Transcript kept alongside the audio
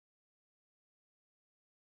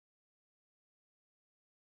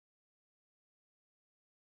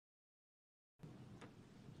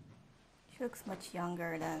She looks much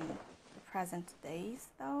younger than the present days,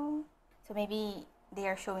 though. So maybe they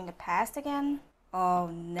are showing the past again? Oh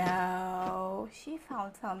no, she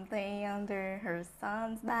found something under her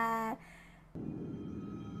son's bed.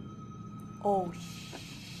 Oh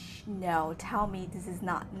no, tell me this is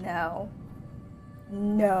not no.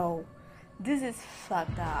 No, this is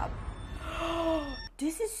fucked up.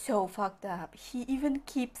 This is so fucked up. He even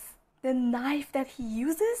keeps the knife that he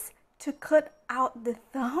uses to cut out the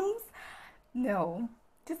thumbs. No,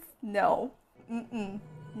 just no.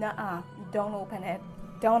 Nuh-uh. Don't open it.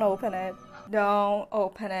 Don't open it. Don't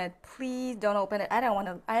open it. Please don't open it. I don't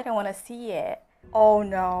wanna see it. Oh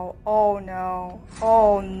no. Oh no.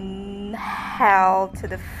 Oh hell to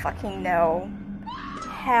the fucking no.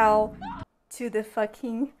 Hell to the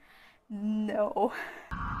fucking no.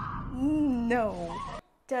 No.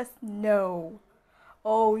 Just no.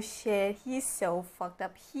 Oh shit, he's so fucked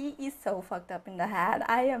up. He is so fucked up in the head.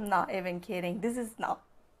 I am not even kidding. This is not.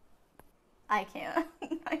 I can't.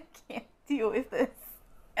 I can't deal with this.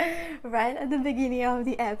 Right at the beginning of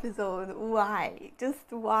the episode. Why? Just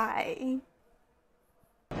why?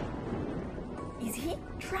 Is he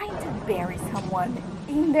trying to bury someone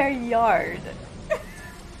in their yard?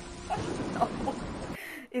 No.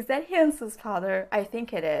 Is that Hyunsu's father? I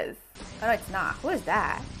think it is. Oh, no, it's not. Who is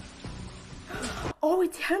that? Oh,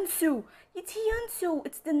 it's Hyunsu. It's Hyunsu.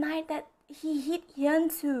 It's the night that he hit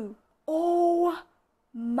Hyunsu. Oh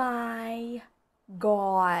my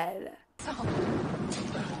god.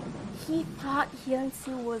 He thought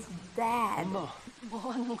Hyunsu was dead.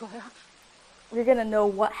 We're gonna know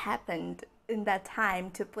what happened in that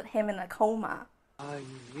time to put him in a coma. Of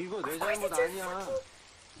course,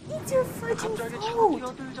 it's your fucking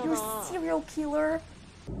fault. You serial killer.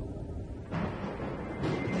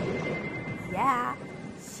 Yeah,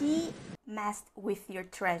 she messed with your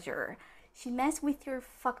treasure. She messed with your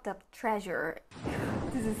fucked up treasure.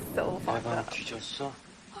 This is so fucked up. Oh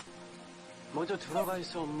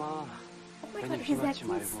my god, he's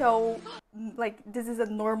acting so like this is a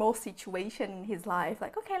normal situation in his life.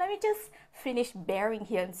 Like, okay, let me just finish burying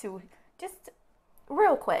Hyunsu just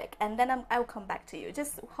real quick, and then I'll come back to you.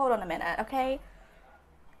 Just hold on a minute, okay?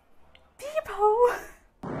 People!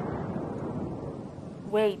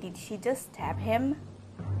 Wait, did she just stab him?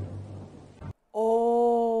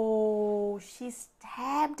 Oh, she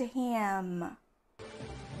stabbed him.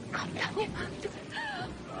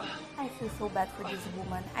 I feel so bad for this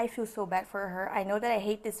woman. I feel so bad for her. I know that I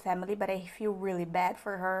hate this family, but I feel really bad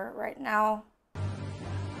for her right now.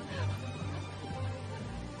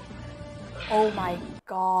 Oh my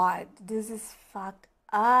god, this is fucked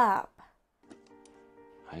up.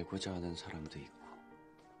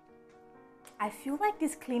 I feel like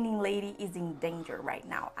this cleaning lady is in danger right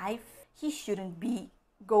now. He shouldn't be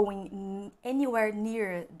going anywhere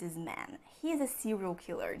near this man. He is a serial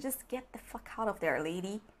killer. Just get the fuck out of there,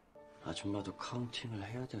 lady.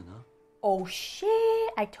 Oh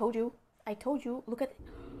shit! I told you. Look at.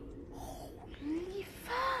 Holy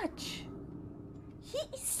fudge! He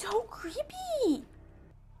is so creepy.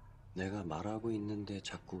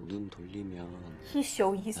 He's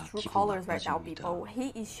showing his true colors right now, people. He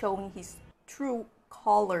is showing his true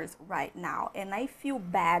colors right now, and I feel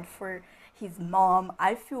bad for his mom.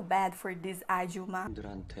 I feel bad for this ajuma.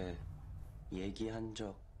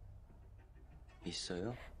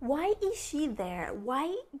 Why is she there?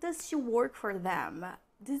 Why does she work for them?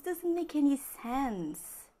 This doesn't make any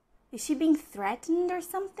sense. Is she being threatened or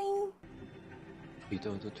something?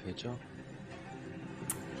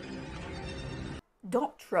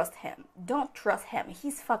 Don't trust him. Don't trust him.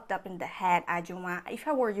 He's fucked up in the head, Ajuma. If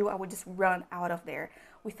I were you, I would just run out of there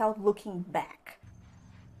without looking back.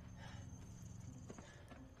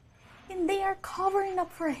 And they are covering up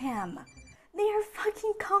for him. They are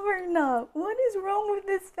fucking covering up. What is wrong with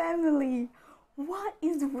this family? What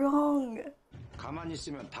is wrong?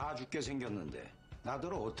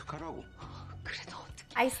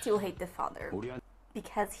 I still hate the father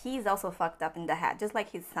because he's also fucked up in the head, just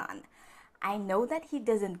like his son. I know that he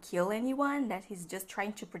doesn't kill anyone, that he's just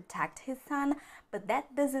trying to protect his son, but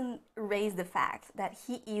that doesn't raise the fact that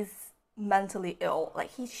he is mentally ill. Like,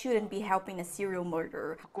 he shouldn't be helping a serial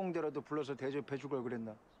murderer.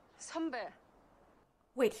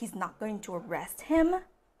 Wait, he's not going to arrest him?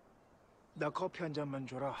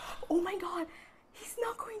 Oh my god, he's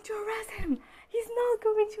not going to arrest him. He's not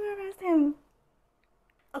going to arrest him.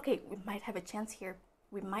 Okay, we might have a chance here.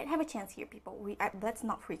 People. Let's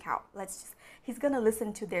not freak out. He's gonna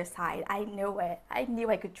listen to their side. I know it. I knew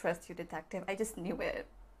I could trust you, detective. I just knew it.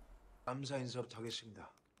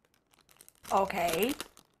 Okay.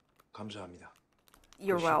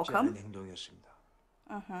 You're welcome.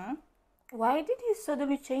 Why did he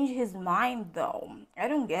suddenly change his mind though? I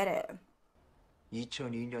don't get it.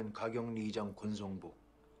 2002년 가경리 이장 권성보.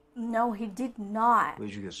 No, he did not. 왜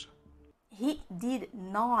죽였어? He did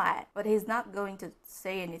not. But he's not going to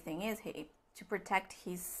say anything, is he? To protect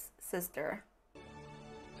his sister.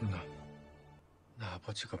 누나, 나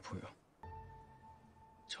아버지가 보여.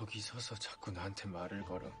 저기 서서 자꾸 나한테 말을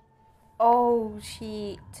걸어. Oh,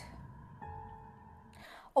 shit.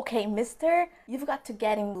 Okay, mister, you've got to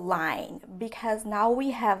get in line because now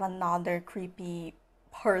we have another creepy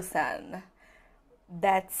person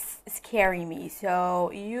that's scaring me. So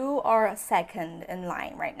you are second in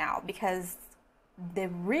line right now because the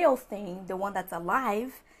real thing, the one that's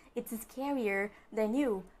alive, it's scarier than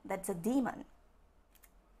you. That's a demon.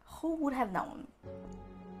 Who would have known?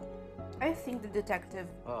 I think the detective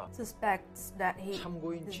suspects that he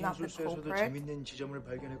참고인 is not the 진술서에서도 culprit. 재밌는 지점을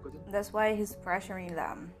발견했거든. That's why he's pressuring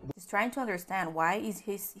them. He's trying to understand why is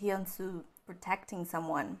Hyunsu protecting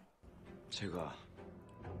someone. 제가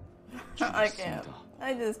I can't.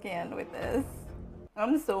 I just can't with this.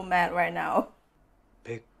 I'm so mad right now.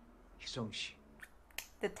 백희성 씨.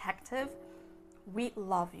 Detective, we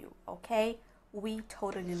love you, okay? We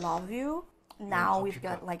totally love you. Now we've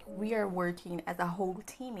got we are working as a whole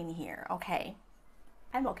team in here, okay?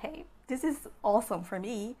 I'm okay. This is awesome for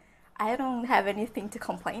me. I don't have anything to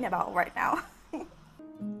complain about right now.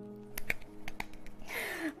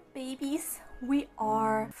 Babies, we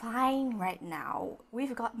are fine right now.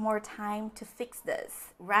 We've got more time to fix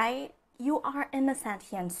this, right? You are innocent,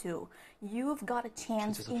 Hyunsu. You've got a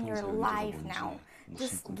chance in your life now.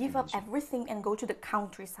 Just give up everything and go to the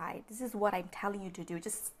countryside. This is what I'm telling you to do.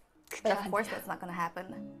 But of course that's not gonna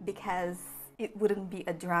happen because it wouldn't be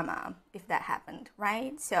a drama if that happened,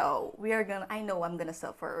 right? So I know I'm gonna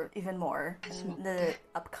suffer even more in the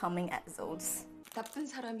upcoming episodes. 나쁜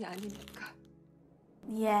사람이 아니니까.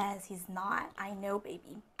 Yes, he's not. I know,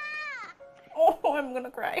 baby. Oh, I'm gonna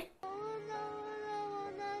cry.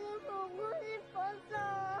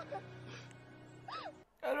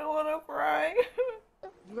 I don't wanna cry.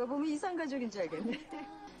 누가 보면 이상 가족인 줄 알겠네.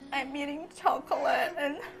 I'm eating chocolate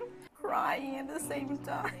and crying at the same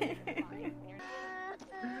time.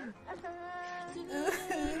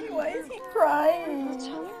 Why is he crying?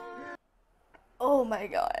 Oh my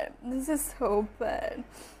god, this is so bad.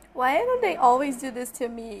 Why don't they always do this to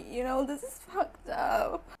me? You know, this is fucked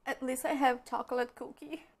up. At least I have chocolate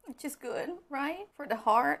cookie, which is good, right? For the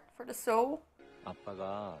heart, for the soul.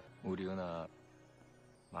 아빠가 우리 은하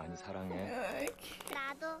많이 사랑해.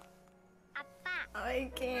 나도 아빠.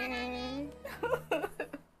 I can't.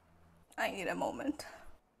 I need a moment.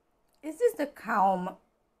 Is this the calm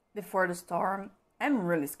before the storm? I'm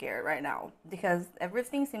really scared right now because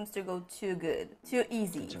everything seems to go too good, too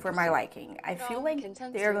easy for my liking. I feel like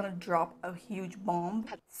they're gonna drop a huge bomb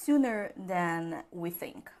sooner than we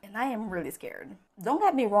think. And I am really scared. Don't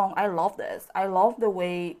get me wrong, I love this. I love the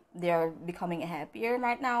way they're becoming happier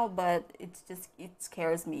right now, but it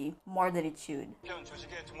scares me more than it should.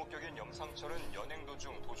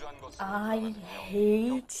 I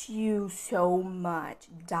hate you so much.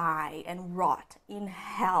 Die and rot in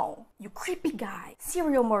hell. You creepy guy.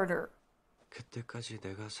 Serial murder. 그때까지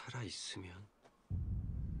내가 살아 있으면.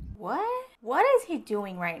 What? What is he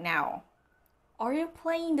doing right now? Are you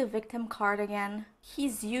playing the victim card again?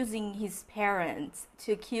 He's using his parents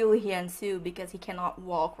to kill Hyunsu because he cannot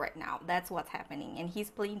walk right now. That's what's happening. And he's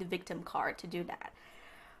playing the victim card to do that.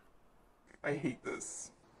 I hate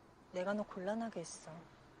this. 내가 너 곤란하게 했어.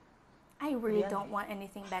 I really don't want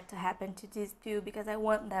anything bad to happen to these two because I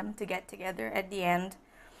want them to get together at the end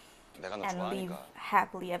and live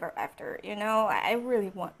happily ever after. You know, I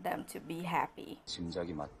really want them to be happy.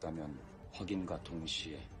 짐작이 맞다면 확인과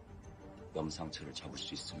동시에 염상체를 잡을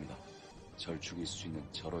수 있습니다. 절 죽일 수 있는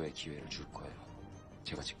절호의 기회를 줄 거예요.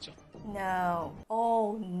 제가 직접. No.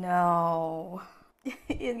 Oh no.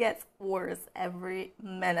 It gets worse every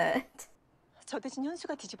minute. 저 대신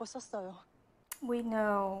현수가 뒤집어 썼어요. We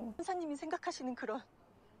know. 선사님이 생각하시는 그런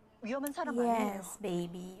위험한 사람 아니에요. Yes,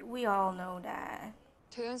 baby. We all know that.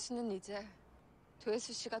 도현수는 이제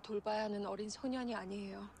도혜수 씨가 돌봐야 하는 어린 소년이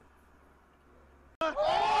아니에요.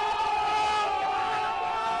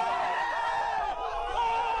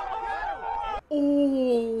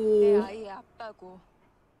 내 아이의 아빠고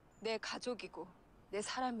내 가족이고 내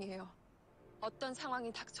사람이에요. 어떤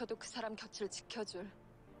상황이 닥쳐도 그 사람 곁을 지켜줄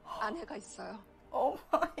아내가 있어요. Oh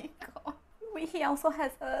my god. He also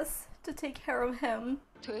has us to take care of him.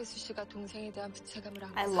 도혜수 씨가 동생에 대한 부채감을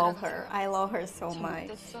안고 I love her. I love her so much.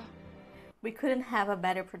 잘못됐어. We couldn't have a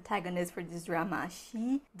better protagonist for this drama.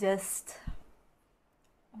 She just...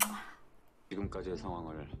 지금까지의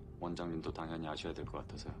상황을 원장님도 당연히 아셔야 될 것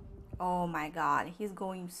같아서요. Oh my god, he's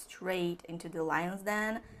going straight into the lion's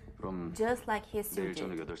den. 그럼 Just like his 내일 suit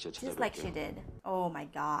저녁 did. 8시에 Just like she 찾아뵐게요. did. Oh my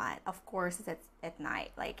god. Of course it's at night.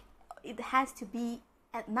 Like, it has to be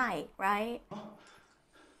at night, right?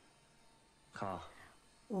 가.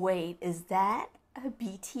 Wait, is that a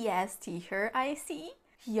BTS t-shirt I see?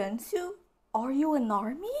 Hyunsu, are you an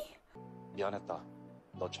army? 미안했다.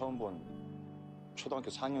 너 처음 본 초등학교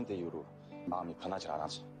 4학년 때 이후로 마음이 변하지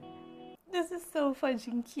않았어. This is so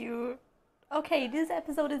fucking cute. Okay, this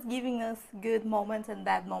episode is giving us good moments and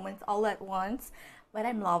bad moments all at once, but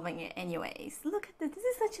I'm loving it anyways. Look at this. This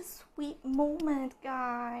is such a sweet moment,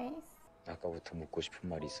 guys. 아까부터 묻고 싶은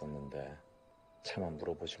말이 있었는데 차마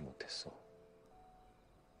물어보지 못했어.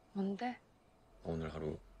 뭔데? 오늘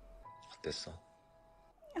하루 어땠어?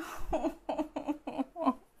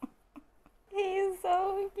 He's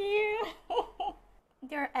so cute.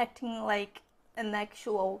 They're acting like an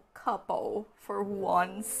actual couple for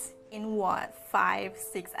once in what, 5,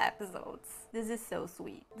 6 episodes. This is so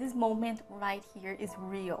sweet. This moment right here is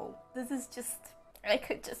real. This is just, I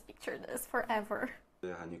could just picture this forever.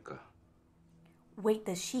 하니까 Wait,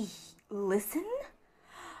 does she listen?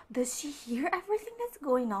 Does she hear everything that's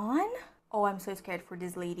going on? Oh, I'm so scared for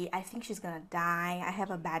this lady. I think she's gonna die. I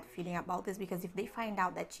have a bad feeling about this because if they find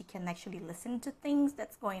out that she can actually listen to things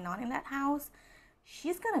that's going on in that house,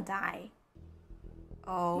 she's gonna die.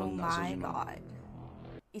 Oh my god.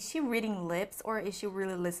 Is she reading lips or is she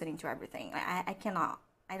really listening to everything? I cannot.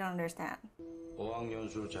 I don't understand. 5학년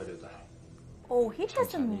술 자료다. Oh, he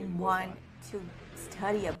doesn't want to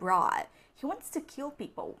study abroad. He wants to kill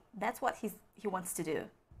people. That's what he wants to do.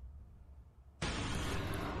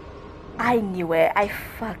 I knew it. I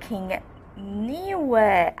fucking knew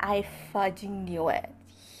it. I fudging knew it.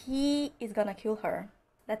 He is gonna kill her.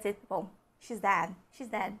 That's it, people. She's dead. She's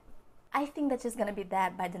dead. I think that she's gonna be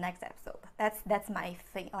dead by the next episode. That's my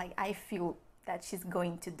thing. Like, I feel that she's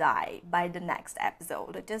going to die by the next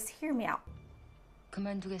episode. Just hear me out.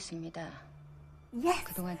 그만두겠습니다. Yes.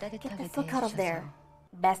 그동안 Get the 따뜻하게 fuck out of there.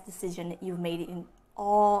 대해주셔서 Best decision you've made in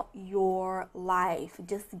all your life.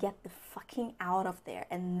 Just get the fucking out of there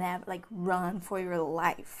and never, like, run for your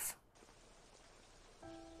life.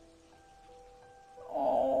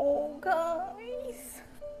 Oh, guys.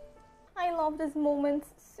 I love this moment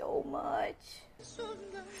so much.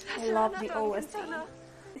 I love the OST.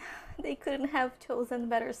 They couldn't have chosen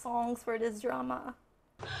better songs for this drama.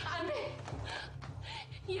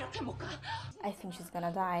 I think she's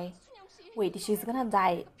gonna die. Wait, she's gonna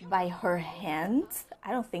die by her hands?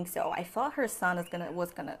 I don't think so. I thought her son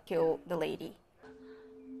was gonna kill the lady.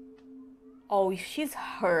 Oh, she's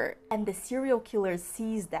hurt. And the serial killer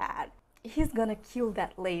sees that. He's gonna kill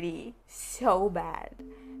that lady so bad.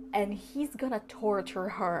 And he's gonna torture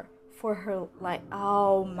her for her, like,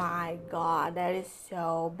 oh my god, that is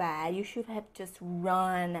so bad. You should have just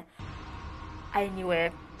run. I knew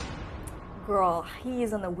it. Girl, he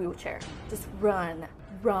is in a wheelchair. Just run,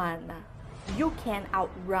 run. You can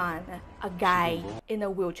outrun a guy in a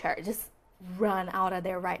wheelchair. Just run out of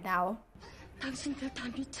there right now. 당신들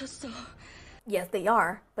다 미쳤어. Yes, they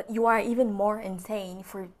are. But you are even more insane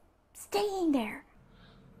for staying there.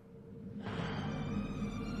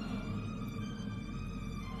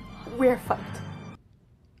 We're fucked.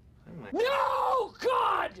 No,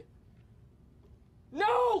 God!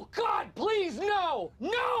 No, God, please, no!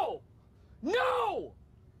 No! No!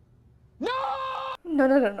 No! No,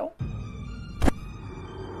 no, no, no.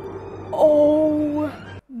 Oh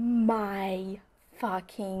my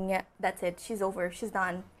fucking... That's it. She's over. She's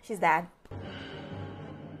done. She's dead.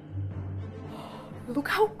 Look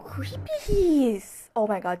how creepy he is. Oh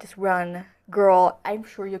my god, just run. Girl, I'm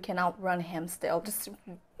sure you can outrun him still. Just...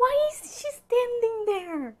 Why is she standing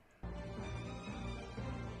there?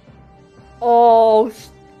 Oh...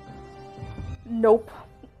 Nope.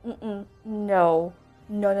 Mm-mm. No.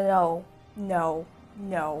 No, no, no. No.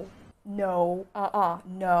 No. No.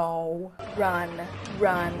 No. Run.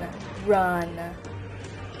 Run. Run.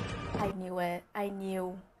 I knew it. I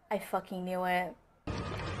knew. I fucking knew it.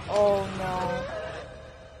 Oh no.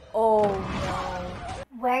 Oh no.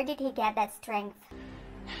 Where did he get that strength?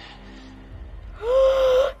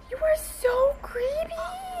 You are so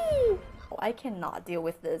creepy. I cannot deal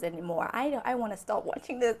with this anymore. I want to stop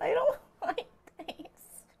watching this. I don't like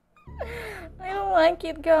this. I don't like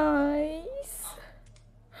it, guys.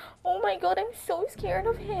 Oh my god, I'm so scared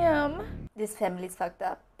of him. This family's fucked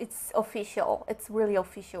up. It's official. It's really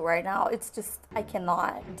official right now. It's just, I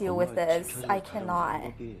cannot deal with this. I cannot.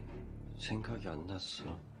 생각이 안 났어.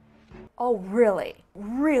 Oh, really?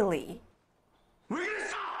 Really?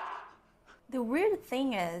 The weird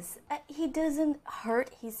thing is, he doesn't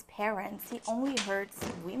hurt his parents. He only hurts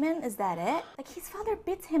women. Is that it? Like, his father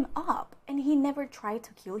beats him up, and he never tried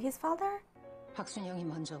to kill his father? 박순영이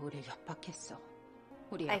먼저 우리 협박했어.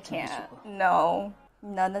 우리 I 약점을 can't. 주고. No.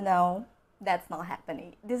 No, no, no. That's not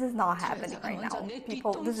happening. This is not happening right now.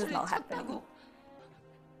 People, this is not happening.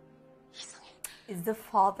 Is the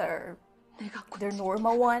father the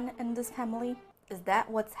normal one in this family? Is that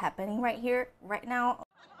what's happening right here, right now?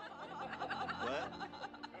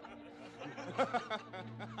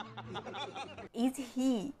 Is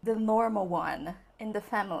he the normal one in the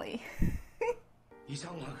family? 이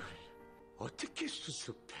상황을 어떻게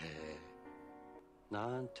수습해?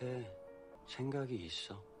 나한테 생각이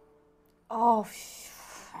있어. Oh,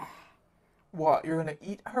 What, you're gonna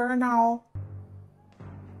eat her now?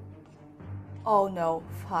 oh no,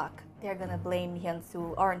 fuck. They're gonna blame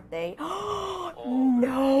Hyunsu, aren't they?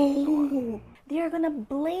 No! They're gonna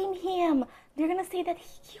blame him. They're gonna say that he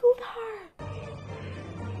killed her.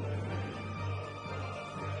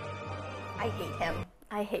 I hate him.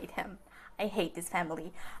 I hate him. I hate this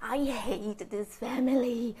family. I hate this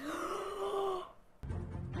family.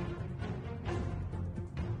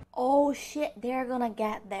 Oh shit, they're gonna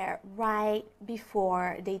get there right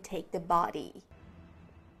before they take the body.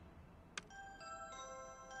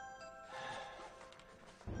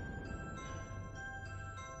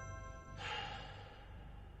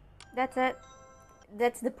 That's it.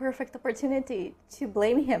 That's the perfect opportunity to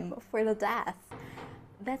blame him for the death.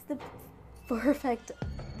 That's the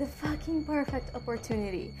fucking perfect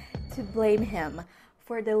opportunity to blame him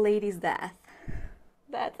for the lady's death.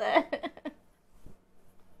 That's it.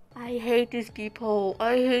 I hate these people.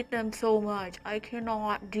 I hate them so much. I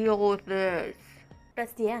cannot deal with this.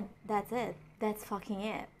 That's the end. That's it. That's fucking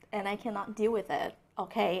it. And I cannot deal with it.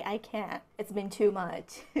 Okay, I can't. It's been too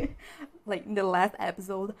much. Like in the last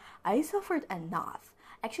episode, I suffered enough.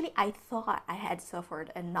 Actually, I thought I had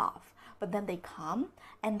suffered enough. But then they come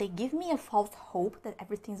and they give me a false hope that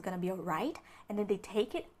everything's gonna be alright. And then they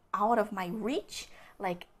take it out of my reach,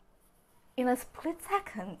 like in a split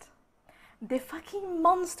second. The fucking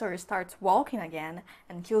monster starts walking again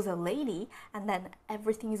and kills a lady, and then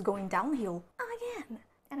everything is going downhill again.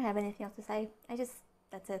 I don't have anything else to say.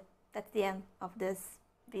 That's it. That's the end of this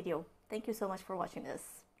video. Thank you so much for watching this.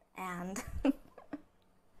 And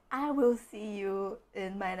I will see you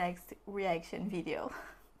in my next reaction video.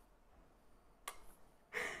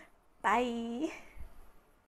 Bye!